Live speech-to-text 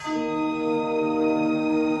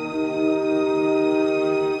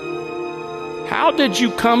How did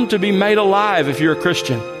you come to be made alive if you're a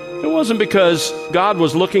Christian? It wasn't because God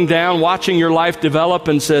was looking down, watching your life develop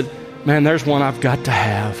and said, man, there's one I've got to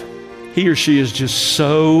have. He or she is just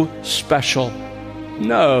so special.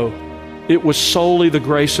 No, it was solely the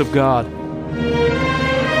grace of God.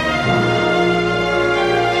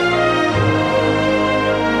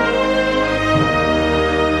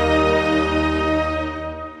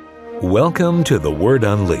 Welcome to The Word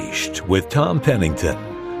Unleashed with Tom Pennington.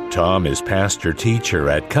 Tom is pastor-teacher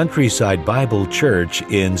at Countryside Bible Church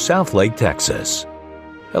in Southlake, Texas.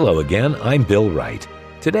 Hello again, I'm Bill Wright.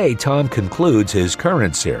 Today, Tom concludes his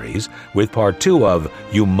current series with part 2 of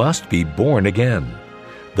You Must Be Born Again.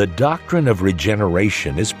 The doctrine of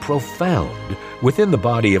regeneration is profound within the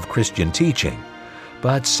body of Christian teaching.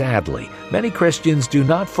 But sadly, many Christians do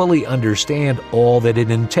not fully understand all that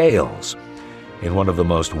it entails. In one of the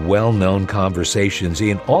most well-known conversations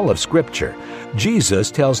in all of Scripture, Jesus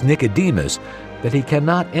tells Nicodemus that he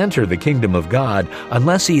cannot enter the kingdom of God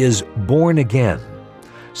unless he is born again.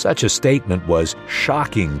 Such a statement was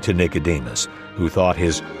shocking to Nicodemus, who thought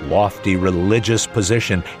his lofty religious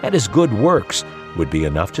position and his good works would be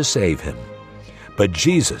enough to save him. But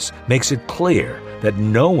Jesus makes it clear that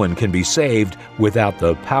no one can be saved without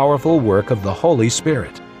the powerful work of the Holy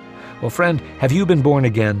Spirit. Well, friend, have you been born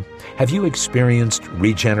again? Have you experienced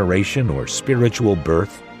regeneration or spiritual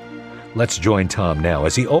birth? Let's join Tom now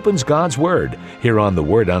as he opens God's Word here on The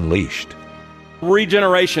Word Unleashed.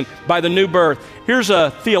 Regeneration by the new birth. Here's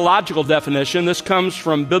a theological definition. This comes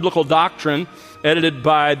from Biblical Doctrine, edited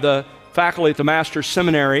by the faculty at the Master's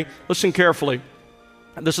Seminary. Listen carefully.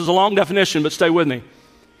 This is a long definition, but stay with me.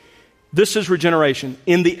 This is regeneration.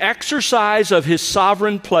 In the exercise of His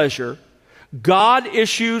sovereign pleasure, God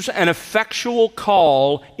issues an effectual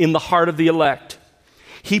call in the heart of the elect.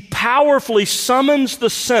 He powerfully summons the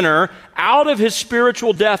sinner out of his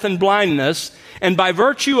spiritual death and blindness, and by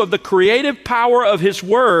virtue of the creative power of His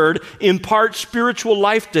Word, imparts spiritual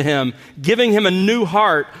life to him, giving him a new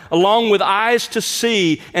heart, along with eyes to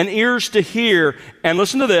see and ears to hear, and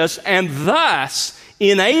listen to this, and thus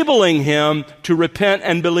enabling him to repent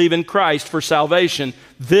and believe in Christ for salvation.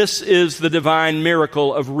 This is the divine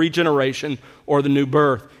miracle of regeneration or the new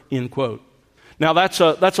birth, end quote. Now that's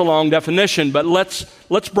a long definition, but let's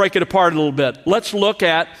break it apart a little bit. Let's look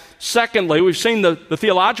at, secondly, we've seen the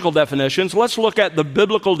theological definitions. Let's look at the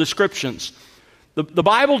biblical descriptions. The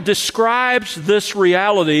Bible describes this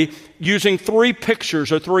reality using 3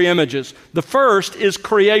 pictures or 3 images. The first is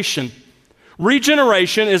creation.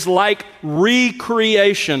 Regeneration is like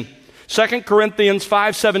recreation. 2 Corinthians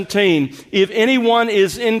 5:17, if anyone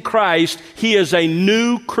is in Christ, he is a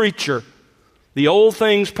new creature. The old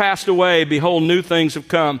things passed away, behold, new things have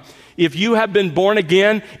come. If you have been born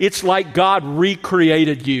again, it's like God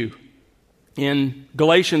recreated you. In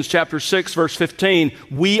Galatians chapter 6, verse 15,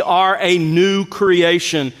 we are a new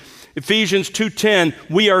creation. Ephesians 2:10,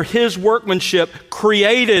 we are His workmanship,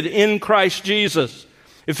 created in Christ Jesus.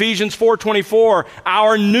 Ephesians 4:24,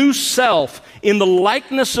 our new self in the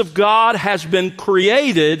likeness of God has been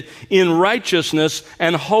created in righteousness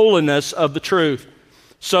and holiness of the truth.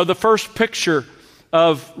 So the first picture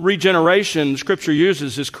of regeneration Scripture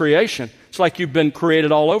uses is creation. It's like you've been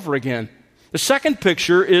created all over again. The second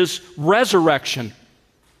picture is resurrection.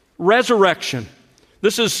 Resurrection.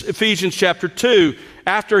 This is Ephesians chapter 2.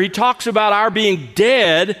 After he talks about our being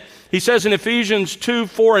dead, he says in Ephesians 2,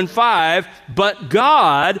 4, and 5, but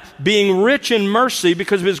God, being rich in mercy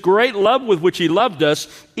because of His great love with which He loved us,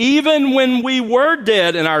 even when we were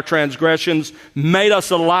dead in our transgressions, made us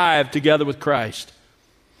alive together with Christ.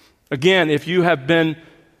 Again, if you have been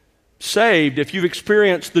saved, if you've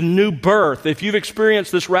experienced the new birth, if you've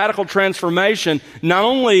experienced this radical transformation, not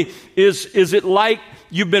only is it like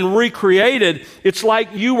you've been recreated, it's like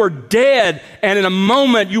you were dead and in a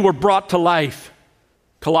moment you were brought to life.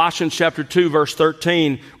 Colossians chapter 2, verse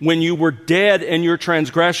 13, when you were dead in your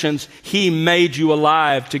transgressions, He made you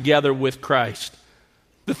alive together with Christ.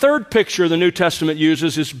 The third picture the New Testament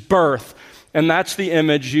uses is birth, and that's the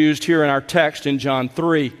image used here in our text in John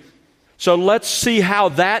 3. So let's see how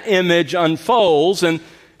that image unfolds, and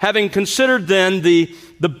having considered then the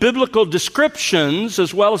biblical descriptions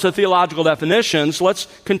as well as the theological definitions, let's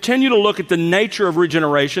continue to look at the nature of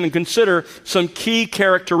regeneration and consider some key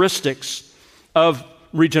characteristics of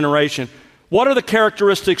regeneration. What are the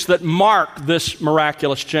characteristics that mark this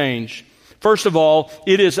miraculous change? First of all,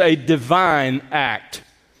 it is a divine act.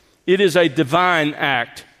 It is a divine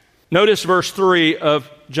act. Notice verse 3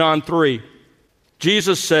 of John 3.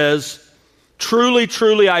 Jesus says, truly,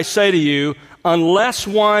 truly, I say to you, unless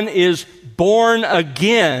one is born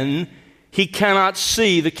again, he cannot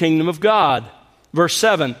see the kingdom of God. Verse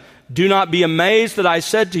 7, Do not be amazed that I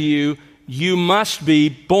said to you, you must be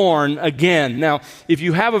born again. Now, if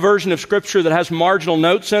you have a version of Scripture that has marginal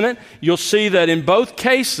notes in it, you'll see that in both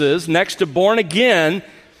cases, next to born again,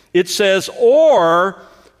 it says, or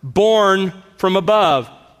born from above.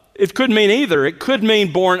 It could mean either. It could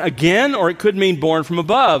mean born again, or it could mean born from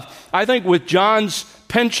above. I think with John's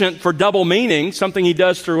penchant for double meaning, something he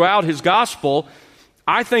does throughout his gospel,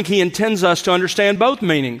 I think he intends us to understand both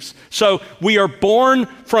meanings. So we are born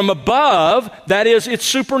from above, that is, it's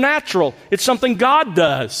supernatural. It's something God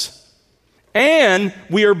does. And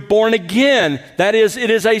we are born again, that is, it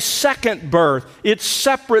is a second birth. It's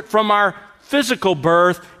separate from our physical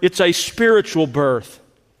birth. It's a spiritual birth.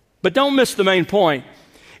 But don't miss the main point.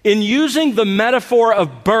 In using the metaphor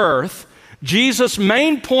of birth, Jesus'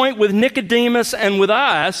 main point with Nicodemus and with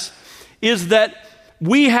us is that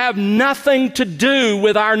we have nothing to do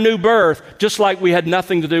with our new birth, just like we had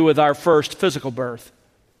nothing to do with our first physical birth.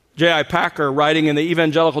 J.I. Packer, writing in the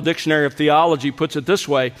Evangelical Dictionary of Theology, puts it this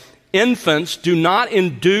way: infants do not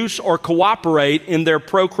induce or cooperate in their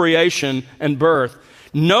procreation and birth.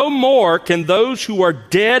 No more can those who are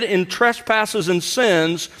dead in trespasses and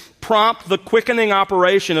sins prompt the quickening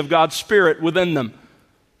operation of God's Spirit within them.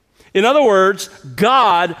 In other words,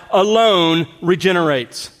 God alone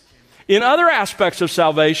regenerates. In other aspects of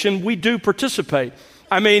salvation, we do participate.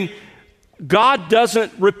 I mean, God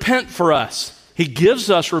doesn't repent for us. He gives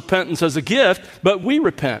us repentance as a gift, but we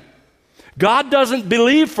repent. God doesn't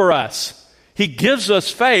believe for us. He gives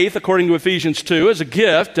us faith, according to Ephesians 2, as a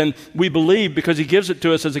gift, and we believe because He gives it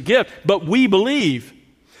to us as a gift, but we believe.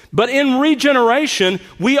 But in regeneration,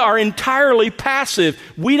 we are entirely passive.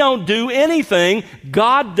 We don't do anything.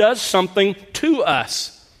 God does something to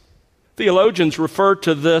us. Theologians refer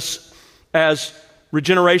to this as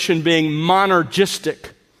regeneration being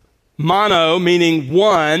monergistic. Mono meaning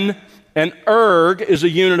one, and erg is a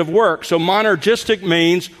unit of work. So monergistic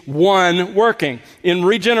means one working. In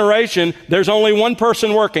regeneration, there's only one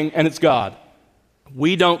person working, and it's God.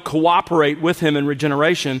 We don't cooperate with Him in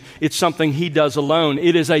regeneration. It's something He does alone.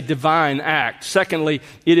 It is a divine act. Secondly,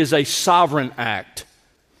 it is a sovereign act.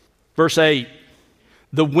 Verse 8,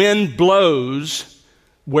 the wind blows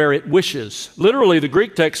where it wishes. Literally, the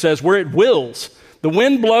Greek text says where it wills. The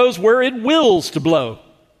wind blows where it wills to blow.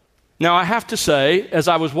 Now, I have to say, as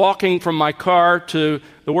I was walking from my car to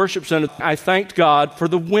the worship center, I thanked God for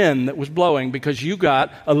the wind that was blowing, because you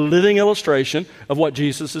got a living illustration of what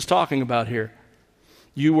Jesus is talking about here.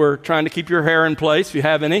 You were trying to keep your hair in place, if you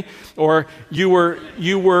have any, or you were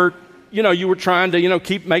trying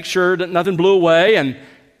to, make sure that nothing blew away, and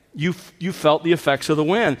you felt the effects of the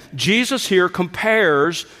wind. Jesus here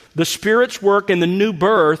compares the Spirit's work in the new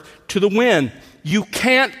birth to the wind. You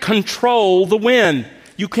can't control the wind.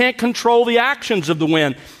 You can't control the actions of the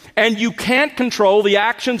wind. And you can't control the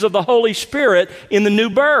actions of the Holy Spirit in the new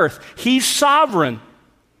birth. He's sovereign.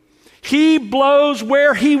 He blows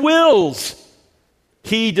where He wills.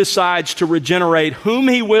 He decides to regenerate whom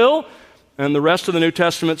He will, and the rest of the New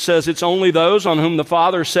Testament says it's only those on whom the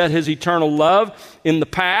Father set His eternal love in the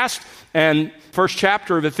past, and first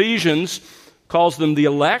chapter of Ephesians calls them the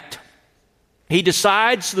elect. He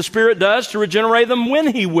decides, the Spirit does, to regenerate them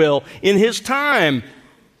when He will, in His time.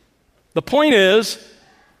 The point is,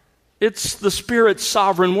 it's the Spirit's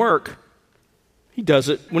sovereign work. He does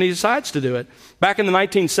it when He decides to do it. Back in the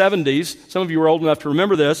 1970s, some of you are old enough to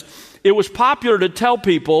remember this, it was popular to tell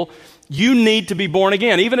people, you need to be born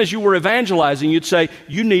again. Even as you were evangelizing, you'd say,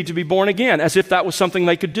 you need to be born again, as if that was something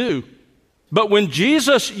they could do. But when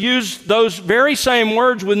Jesus used those very same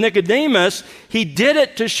words with Nicodemus, He did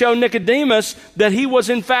it to show Nicodemus that he was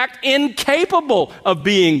in fact incapable of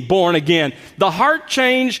being born again. The heart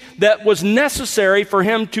change that was necessary for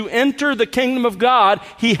him to enter the kingdom of God,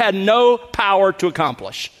 he had no power to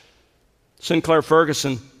accomplish. Sinclair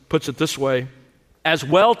Ferguson puts it this way: as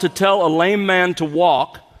well to tell a lame man to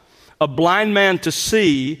walk, a blind man to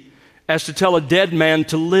see, as to tell a dead man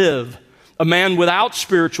to live, a man without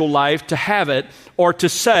spiritual life to have it, or to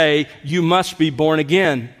say, you must be born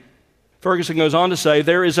again. Ferguson goes on to say,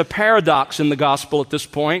 there is a paradox in the gospel at this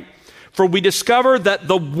point, for we discover that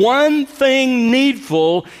the one thing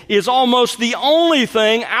needful is almost the only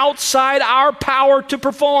thing outside our power to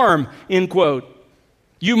perform, end quote.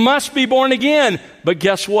 You must be born again, but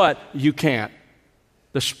guess what? You can't.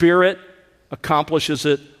 The Spirit accomplishes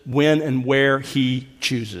it when and where He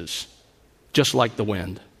chooses, just like the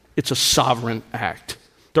wind. It's a sovereign act.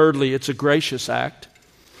 Thirdly, it's a gracious act.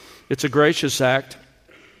 It's a gracious act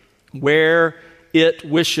where it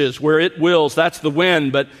wishes, where it wills. That's the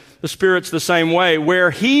wind, but the Spirit's the same way,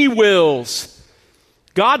 where He wills.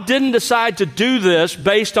 God didn't decide to do this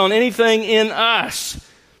based on anything in us.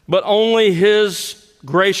 but only His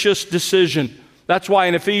gracious decision. That's why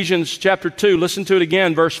in Ephesians chapter 2, listen to it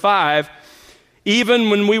again, verse 5, even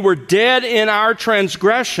when we were dead in our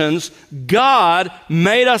transgressions, God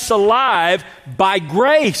made us alive. By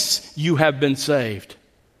grace you have been saved.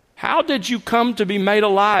 How did you come to be made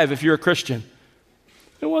alive if you're a Christian?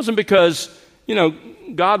 It wasn't because,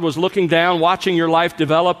 God was looking down, watching your life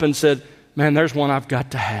develop and said, man, there's one I've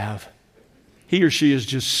got to have. He or she is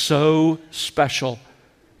just so special.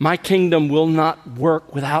 My kingdom will not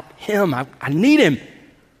work without him. I need him.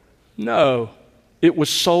 No, it was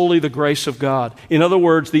solely the grace of God. In other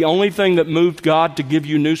words, the only thing that moved God to give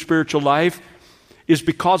you new spiritual life is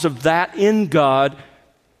because of that in God,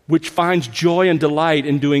 which finds joy and delight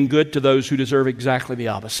in doing good to those who deserve exactly the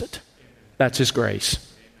opposite. That's His grace.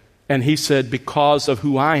 And He said, because of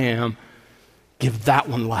who I am, give that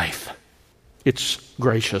one life. It's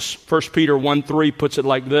gracious. 1 Peter 1:3 puts it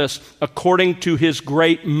like this, according to His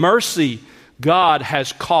great mercy, God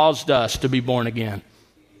has caused us to be born again.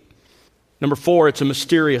 Number 4, it's a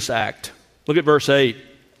mysterious act. Look at verse 8.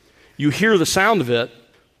 You hear the sound of it,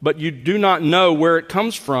 but you do not know where it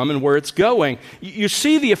comes from and where it's going. You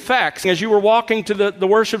see the effects. As you were walking to the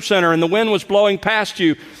worship center and the wind was blowing past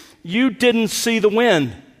you, you didn't see the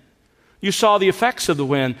wind. You saw the effects of the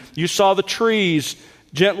wind. You saw the trees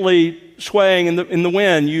gently swaying in the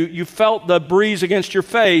wind. You felt the breeze against your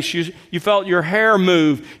face. You felt your hair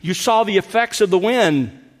move. You saw the effects of the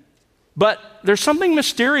wind. But there's something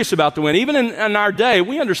mysterious about the wind. Even in our day,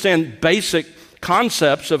 we understand basic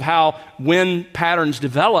concepts of how wind patterns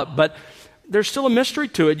develop, but there's still a mystery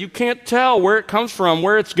to it. You can't tell where it comes from,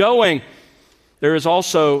 where it's going. There is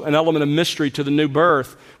also an element of mystery to the new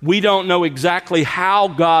birth. We don't know exactly how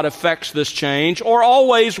God affects this change or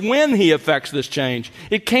always when He affects this change.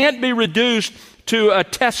 It can't be reduced to a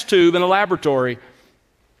test tube in a laboratory.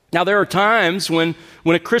 Now, there are times when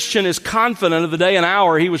a Christian is confident of the day and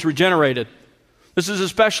hour he was regenerated. This is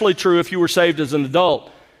especially true if you were saved as an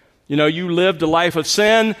adult. You lived a life of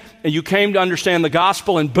sin, and you came to understand the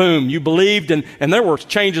gospel, and boom, you believed, and there were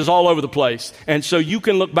changes all over the place. And so you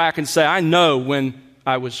can look back and say, I know when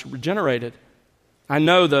I was regenerated. I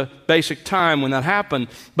know the basic time when that happened.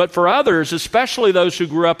 But for others, especially those who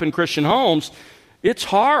grew up in Christian homes, it's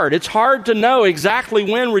hard. It's hard to know exactly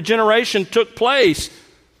when regeneration took place.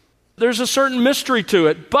 There's a certain mystery to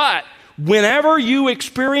it, but whenever you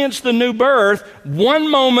experience the new birth, one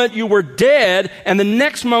moment you were dead and the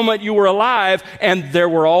next moment you were alive, and there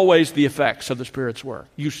were always the effects of the Spirit's work.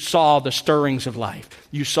 You saw the stirrings of life.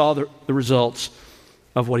 You saw the results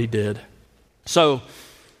of what He did. So,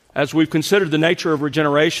 as we've considered the nature of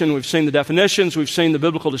regeneration, we've seen the definitions, we've seen the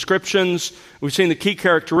biblical descriptions, we've seen the key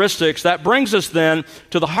characteristics. That brings us then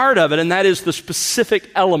to the heart of it, and that is the specific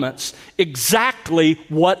elements. Exactly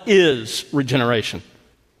what is regeneration?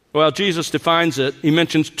 Well, Jesus defines it. He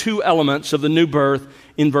mentions 2 elements of the new birth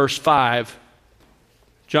in verse 5.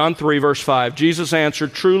 John 3, verse 5. Jesus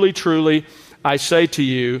answered, truly, truly, I say to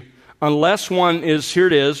you, unless one is, here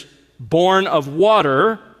it is, born of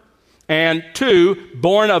water, and 2,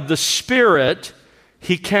 born of the Spirit,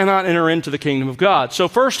 he cannot enter into the kingdom of God. So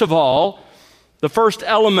first of all, the first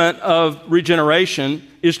element of regeneration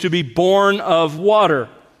is to be born of water.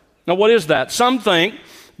 Now, what is that? Some think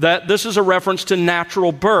that this is a reference to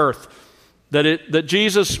natural birth, that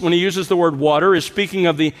Jesus, when He uses the word water, is speaking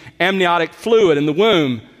of the amniotic fluid in the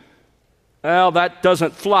womb. Well, that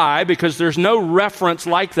doesn't fly because there's no reference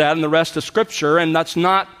like that in the rest of Scripture, and that's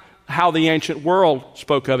not how the ancient world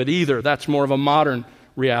spoke of it either. That's more of a modern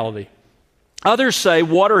reality. Others say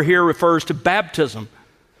water here refers to baptism.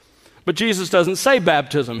 But Jesus doesn't say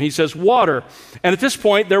baptism. He says water. And at this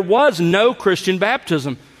point, there was no Christian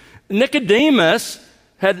baptism. Nicodemus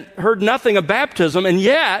had heard nothing of baptism, and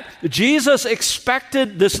yet Jesus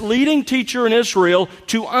expected this leading teacher in Israel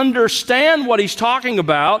to understand what He's talking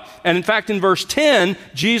about. And in fact, in verse 10,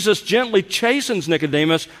 Jesus gently chastens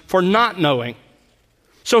Nicodemus for not knowing.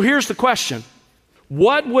 So here's the question.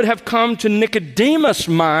 What would have come to Nicodemus'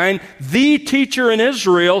 mind, the teacher in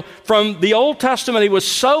Israel, from the Old Testament he was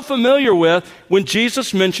so familiar with, when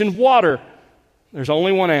Jesus mentioned water? There's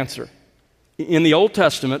only one answer. In the Old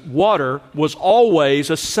Testament, water was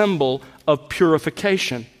always a symbol of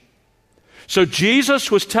purification. So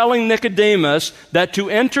Jesus was telling Nicodemus that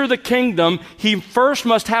to enter the kingdom, he first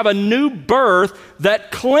must have a new birth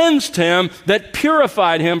that cleansed him, that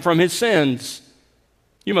purified him from his sins.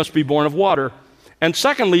 You must be born of water. And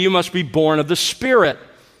secondly, you must be born of the Spirit.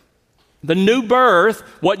 The new birth,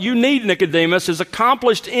 what you need, Nicodemus, is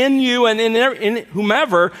accomplished in you and in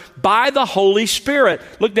whomever by the Holy Spirit.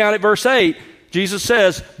 Look down at verse 8. Jesus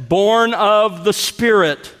says, born of the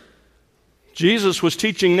Spirit. Jesus was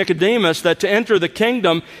teaching Nicodemus that to enter the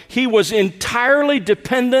kingdom, he was entirely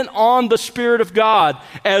dependent on the Spirit of God,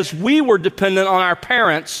 as we were dependent on our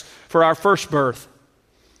parents for our first birth.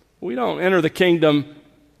 We don't enter the kingdom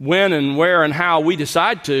when and where and how we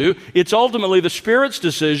decide to. It's ultimately the Spirit's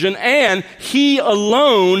decision, and He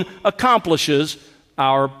alone accomplishes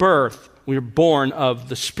our birth. We are born of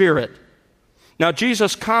the Spirit. Now,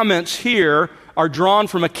 Jesus' comments here are drawn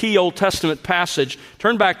from a key Old Testament passage.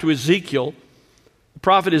 Turn back to Ezekiel, the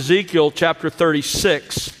prophet Ezekiel chapter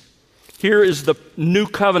 36. Here is the new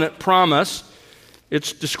covenant promise.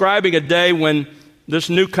 It's describing a day when this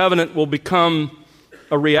new covenant will become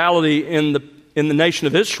a reality in the nation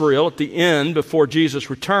of Israel at the end before Jesus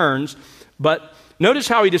returns. But notice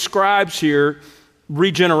how he describes here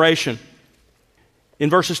regeneration in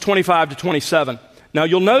verses 25 to 27. Now,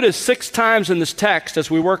 you'll notice 6 times in this text as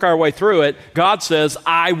we work our way through it, God says,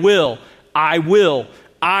 I will, I will,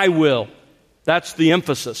 I will. That's the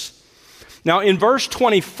emphasis. Now, in verse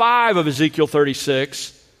 25 of Ezekiel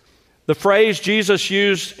 36, the phrase Jesus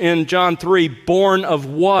used in John 3, born of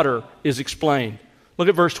water, is explained. Look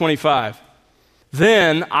at verse 25.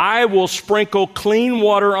 Then I will sprinkle clean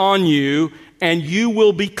water on you, and you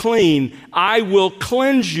will be clean. I will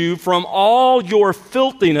cleanse you from all your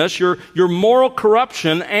filthiness, your moral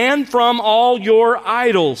corruption, and from all your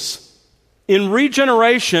idols. In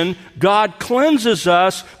regeneration, God cleanses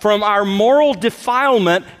us from our moral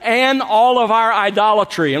defilement and all of our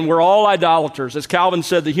idolatry. And we're all idolaters. As Calvin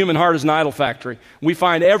said, the human heart is an idol factory. We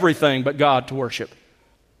find everything but God to worship.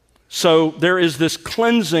 So there is this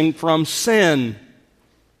cleansing from sin.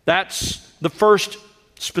 That's the first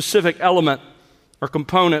specific element or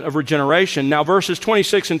component of regeneration. Now, verses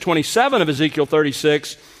 26 and 27 of Ezekiel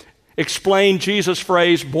 36 explain Jesus'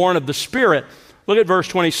 phrase, born of the Spirit. Look at verse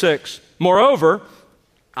 26. Moreover,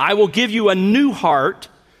 I will give you a new heart.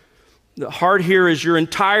 The heart here is your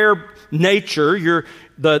entire nature,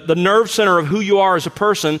 the nerve center of who you are as a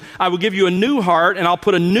person. I will give you a new heart, and I'll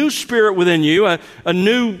put a new spirit within you, a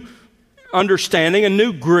new understanding, a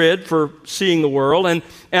new grid for seeing the world,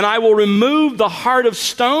 and I will remove the heart of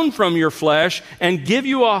stone from your flesh and give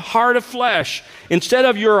you a heart of flesh. Instead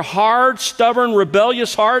of your hard, stubborn,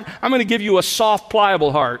 rebellious heart, I'm going to give you a soft,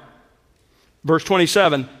 pliable heart. Verse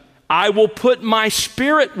 27, I will put my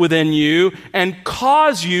spirit within you and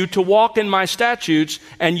cause you to walk in my statutes,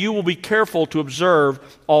 and you will be careful to observe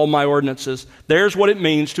all my ordinances. There's what it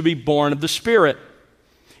means to be born of the Spirit.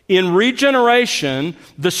 In regeneration,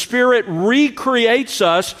 the Spirit recreates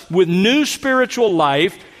us with new spiritual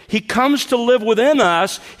life. He comes to live within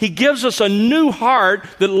us. He gives us a new heart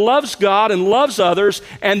that loves God and loves others,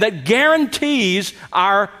 and that guarantees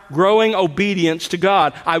our growing obedience to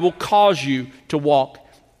God. I will cause you to walk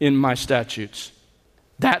in my statutes.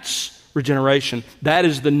 That's regeneration. That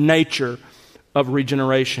is the nature of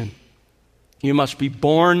regeneration. You must be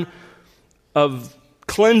born of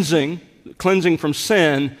cleansing from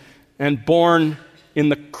sin, and born in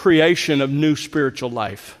the creation of new spiritual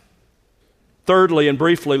life. Thirdly, and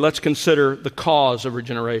briefly, let's consider the cause of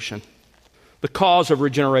regeneration. The cause of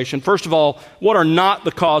regeneration. First of all, what are not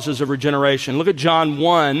the causes of regeneration? Look at John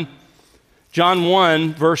 1. John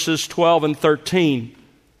 1, verses 12 and 13.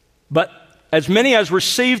 But as many as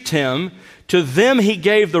received him, to them he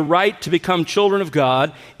gave the right to become children of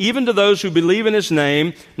God, even to those who believe in his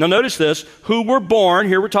name. Now notice this, who were born,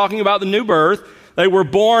 here we're talking about the new birth, they were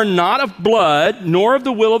born not of blood, nor of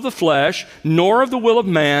the will of the flesh, nor of the will of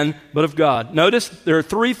man, but of God. Notice there are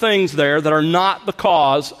 3 things there that are not the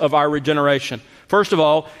cause of our regeneration. First of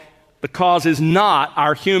all, the cause is not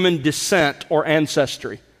our human descent or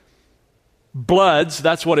ancestry. Bloods,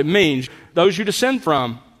 that's what it means. Those you descend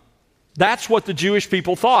from. That's what the Jewish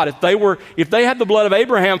people thought. If they had the blood of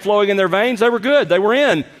Abraham flowing in their veins, they were good. They were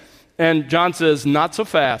in. And John says, not so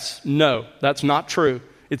fast. No, that's not true.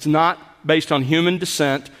 It's not based on human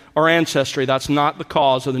descent or ancestry. That's not the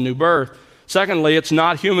cause of the new birth. Secondly, it's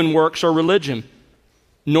not human works or religion,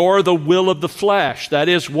 nor the will of the flesh. That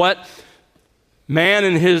is what man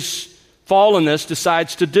in his fallenness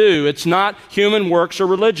decides to do. It's not human works or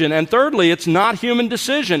religion. And thirdly, it's not human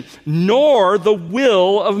decision, nor the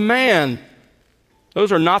will of man.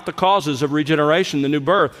 Those are not the causes of regeneration, the new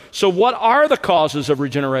birth. So what are the causes of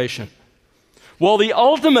regeneration? Well, the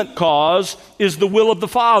ultimate cause is the will of the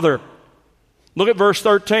Father. Look at verse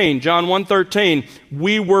 13, John 1:13.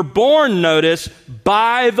 We were born, notice,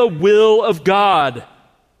 by the will of God.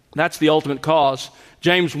 That's the ultimate cause.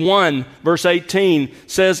 James 1, verse 18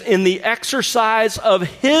 says, in the exercise of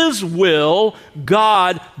his will,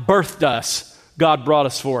 God birthed us. God brought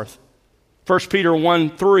us forth. 1 Peter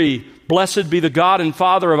 1:3, blessed be the God and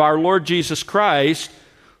Father of our Lord Jesus Christ,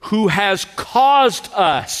 who has caused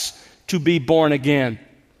us to be born again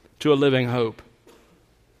to a living hope.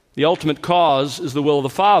 The ultimate cause is the will of the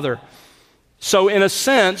Father. So in a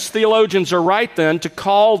sense, theologians are right then to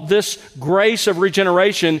call this grace of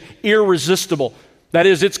regeneration irresistible. That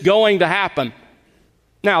is, it's going to happen.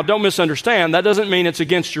 Now, don't misunderstand. That doesn't mean it's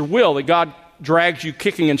against your will, that God drags you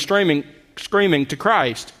kicking and screaming to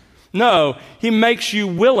Christ. No, He makes you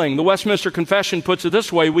willing. The Westminster Confession puts it this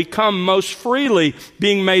way: we come most freely,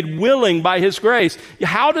 being made willing by His grace.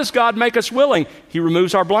 How does God make us willing? He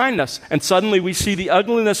removes our blindness, and suddenly we see the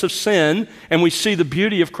ugliness of sin, and we see the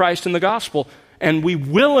beauty of Christ in the gospel, and we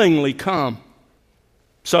willingly come.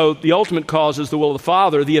 So the ultimate cause is the will of the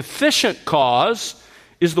Father. The efficient cause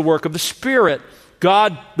is the work of the Spirit.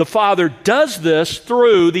 God the Father does this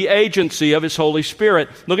through the agency of His Holy Spirit.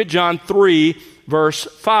 Look at John 3, verse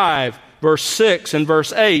 5, verse 6, and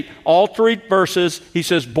verse 8. All three verses, He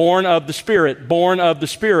says, born of the Spirit, born of the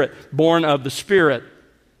Spirit, born of the Spirit.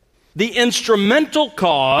 The instrumental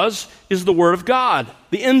cause is the Word of God,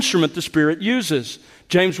 the instrument the Spirit uses.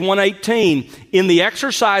 James 1:18, in the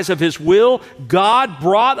exercise of His will, God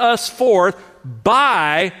brought us forth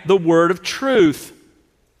by the word of truth.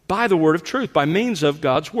 By the word of truth, by means of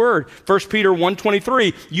God's word. 1 Peter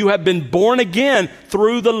 1:23, you have been born again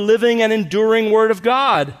through the living and enduring word of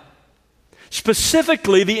God.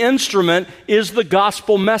 Specifically, the instrument is the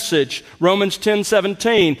gospel message. Romans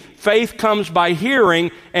 10:17, faith comes by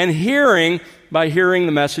hearing, and hearing by hearing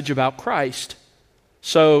the message about Christ.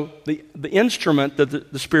 So the instrument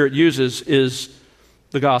that the Spirit uses is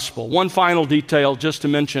the gospel. One final detail, just to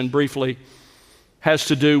mention briefly, has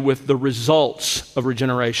to do with the results of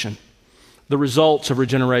regeneration. The results of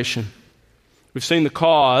regeneration. We've seen the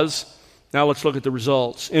cause. Now let's look at the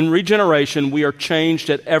results. In regeneration, we are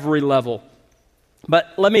changed at every level.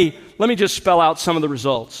 But let me just spell out some of the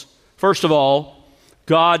results. First of all,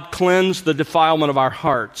 God cleansed the defilement of our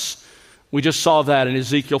hearts. We just saw that in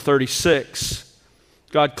Ezekiel 36.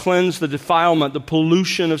 God cleansed the defilement, the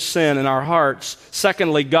pollution of sin in our hearts.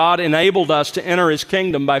 Secondly, God enabled us to enter His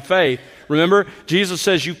kingdom by faith. Remember, Jesus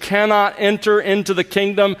says you cannot enter into the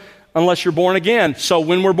kingdom unless you're born again. So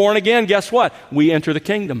when we're born again, guess what? We enter the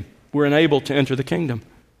kingdom. We're enabled to enter the kingdom.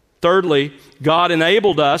 Thirdly, God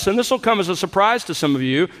enabled us, and this will come as a surprise to some of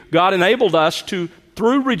you, God enabled us to,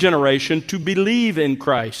 through regeneration, to believe in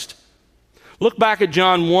Christ. Look back at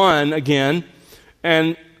John 1 again,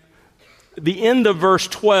 and the end of verse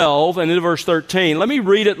 12 and into verse 13. Let me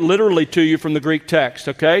read it literally to you from the Greek text,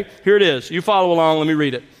 okay? Here it is. You follow along. Let me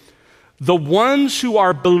read it. The ones who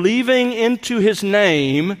are believing into His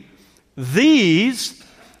name, these,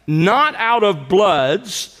 not out of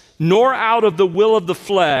bloods, nor out of the will of the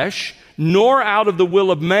flesh, nor out of the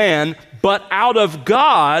will of man, but out of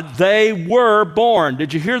God they were born.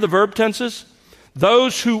 Did you hear the verb tenses?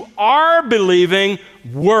 Those who are believing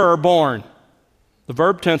were born. The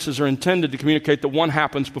verb tenses are intended to communicate that one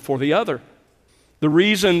happens before the other. The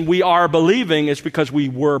reason we are believing is because we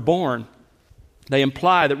were born. They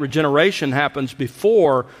imply that regeneration happens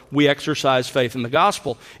before we exercise faith in the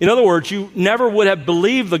gospel. In other words, you never would have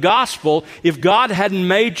believed the gospel if God hadn't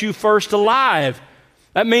made you first alive.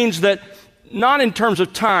 That means that, not in terms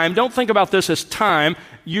of time, don't think about this as time.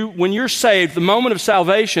 When you're saved, the moment of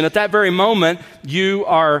salvation, at that very moment, you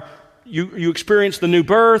experience the new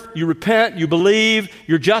birth, you repent, you believe,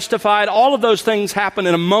 you're justified. All of those things happen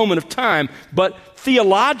in a moment of time. But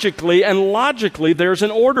theologically and logically, there's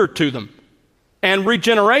an order to them. And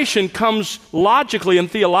regeneration comes logically and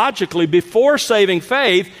theologically before saving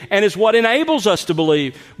faith and is what enables us to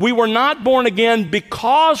believe. We were not born again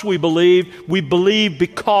because we believed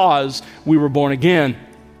because we were born again.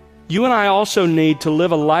 You and I also need to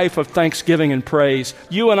live a life of thanksgiving and praise.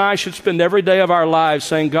 You and I should spend every day of our lives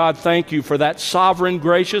saying, God, thank you for that sovereign,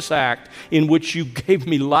 gracious act in which you gave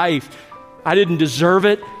me life. I didn't deserve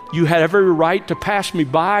it. You had every right to pass me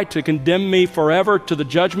by, to condemn me forever to the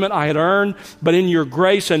judgment I had earned. But in your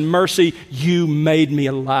grace and mercy, you made me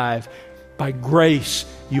alive. By grace,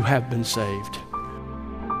 you have been saved.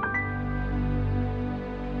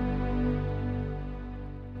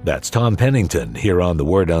 That's Tom Pennington here on The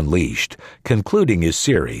Word Unleashed, concluding his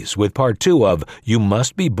series with part 2 of You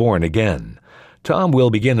Must Be Born Again. Tom will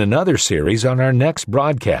begin another series on our next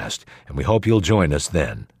broadcast, and we hope you'll join us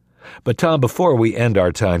then. But Tom, before we end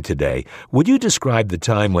our time today, would you describe the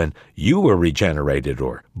time when you were regenerated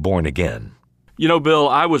or born again? You know, Bill,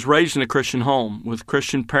 I was raised in a Christian home with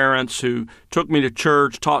Christian parents who took me to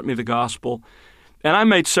church, taught me the gospel. And I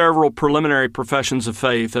made several preliminary professions of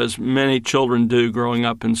faith, as many children do growing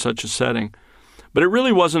up in such a setting. But it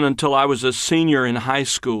really wasn't until I was a senior in high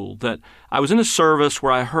school that I was in a service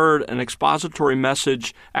where I heard an expository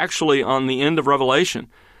message actually on the end of Revelation.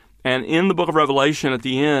 And in the book of Revelation at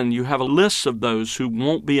the end, you have a list of those who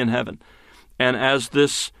won't be in heaven. And as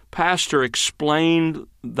this pastor explained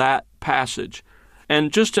that passage,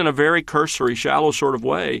 and just in a very cursory, shallow sort of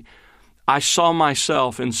way, I saw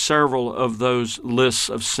myself in several of those lists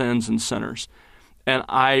of sins and sinners. And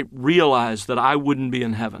I realized that I wouldn't be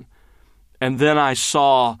in heaven. And then I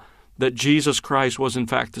saw that Jesus Christ was in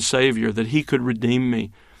fact the Savior, that He could redeem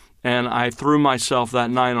me. And I threw myself that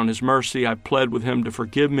night on His mercy. I pled with Him to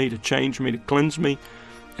forgive me, to change me, to cleanse me,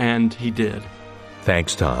 and He did.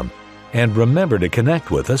 Thanks, Tom. And remember to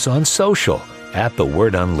connect with us on social at The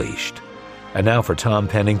Word Unleashed. And now for Tom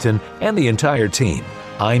Pennington and the entire team,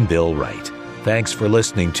 I'm Bill Wright. Thanks for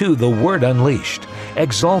listening to The Word Unleashed,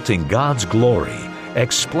 exalting God's glory,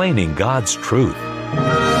 explaining God's truth.